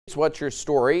What's Your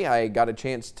Story? I got a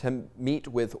chance to meet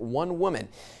with one woman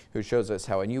who shows us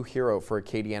how a new hero for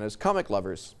Acadiana's comic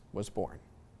lovers was born.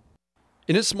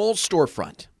 In a small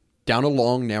storefront, down a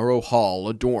long, narrow hall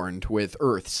adorned with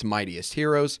Earth's mightiest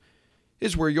heroes,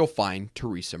 is where you'll find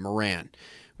Teresa Moran,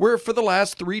 where for the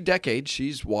last 3 decades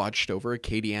she's watched over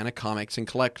Acadiana comics and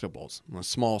collectibles, a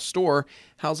small store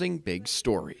housing big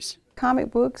stories. Comic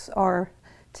books are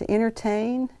to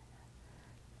entertain,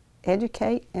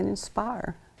 educate, and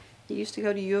inspire. I used to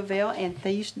go to U of L, and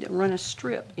they used to run a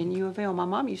strip in U of L. My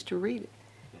mom used to read it.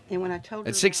 And when I told her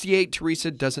at 68,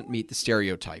 Teresa doesn't meet the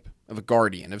stereotype of a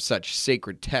guardian of such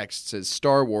sacred texts as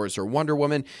Star Wars or Wonder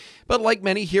Woman, but like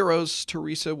many heroes,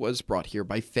 Teresa was brought here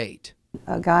by fate.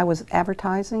 A guy was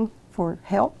advertising for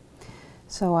help,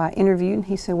 so I interviewed, and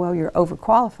he said, "Well, you're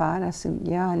overqualified." I said,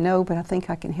 "Yeah, I know, but I think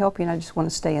I can help you, and I just want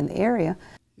to stay in the area."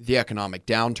 The economic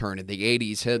downturn in the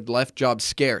 80s had left jobs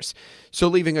scarce, so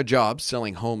leaving a job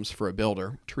selling homes for a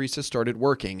builder, Teresa started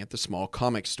working at the small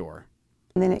comic store.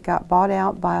 And then it got bought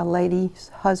out by a lady's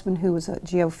husband who was a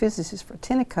geophysicist for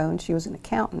Tenneco, and she was an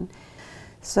accountant.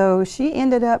 So she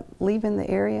ended up leaving the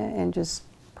area and just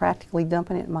practically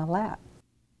dumping it in my lap.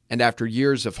 And after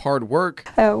years of hard work,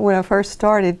 when I first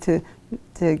started to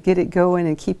get it going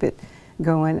and keep it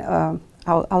going, I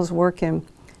was working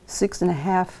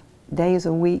 6.5 days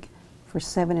a week for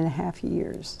 7.5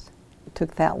 years. It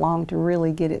took that long to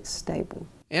really get it stable.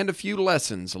 And a few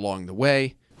lessons along the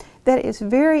way. That it's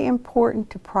very important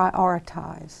to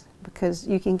prioritize because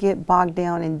you can get bogged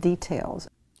down in details.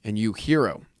 A new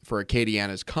hero for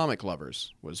Acadiana's comic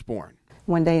lovers was born.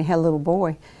 One day I had a little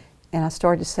boy, and I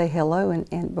started to say hello,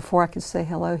 and before I could say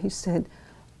hello, he said,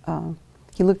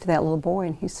 he looked at that little boy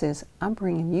and he says, "I'm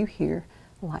bringing you here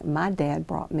like my dad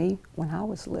brought me when I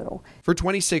was little." For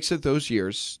 26 of those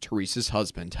years, Teresa's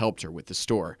husband helped her with the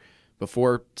store,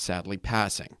 before sadly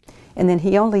passing. And then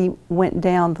he only went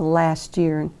down the last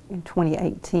year. In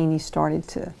 2018, he started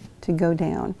to go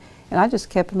down. And I just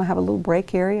kept him. I have a little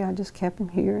break area. I just kept him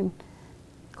here and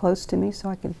close to me so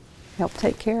I could help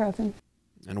take care of him.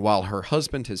 And while her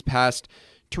husband has passed,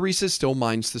 Teresa still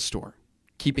minds the store,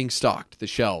 keeping stocked the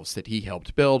shelves that he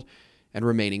helped build and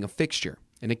remaining a fixture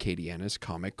in Acadiana's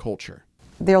comic culture.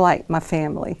 They're like my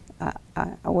family.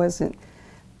 I wasn't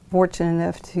fortunate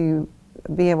enough to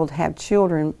be able to have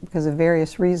children because of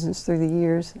various reasons through the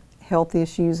years, health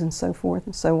issues and so forth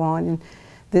and so on, and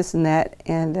this and that.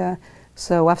 And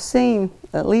so I've seen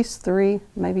at least 3,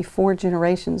 maybe 4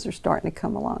 generations are starting to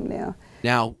come along now.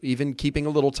 Now, even keeping a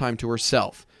little time to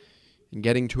herself and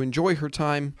getting to enjoy her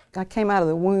time. I came out of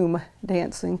the womb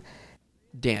dancing.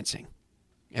 Dancing.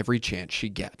 Every chance she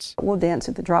gets. We'll dance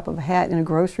at the drop of a hat in a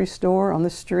grocery store, on the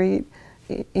street,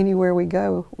 anywhere we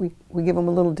go. We give him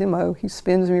a little demo. He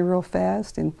spins me real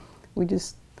fast, and we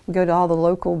go to all the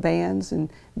local bands and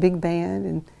big band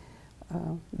and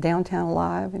Downtown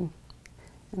Live and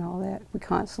all that. We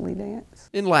constantly dance.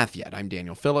 In Lafayette, I'm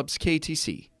Daniel Phillips,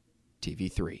 KATC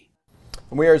TV3.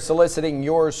 We are soliciting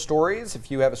your stories. If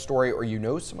you have a story or you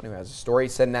know someone who has a story,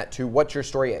 send that to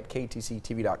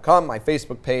whatsyourstory@katctv.com, my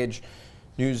Facebook page,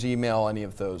 news email, any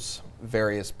of those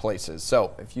various places.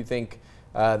 So if you think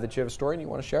that you have a story and you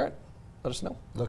want to share it, let us know.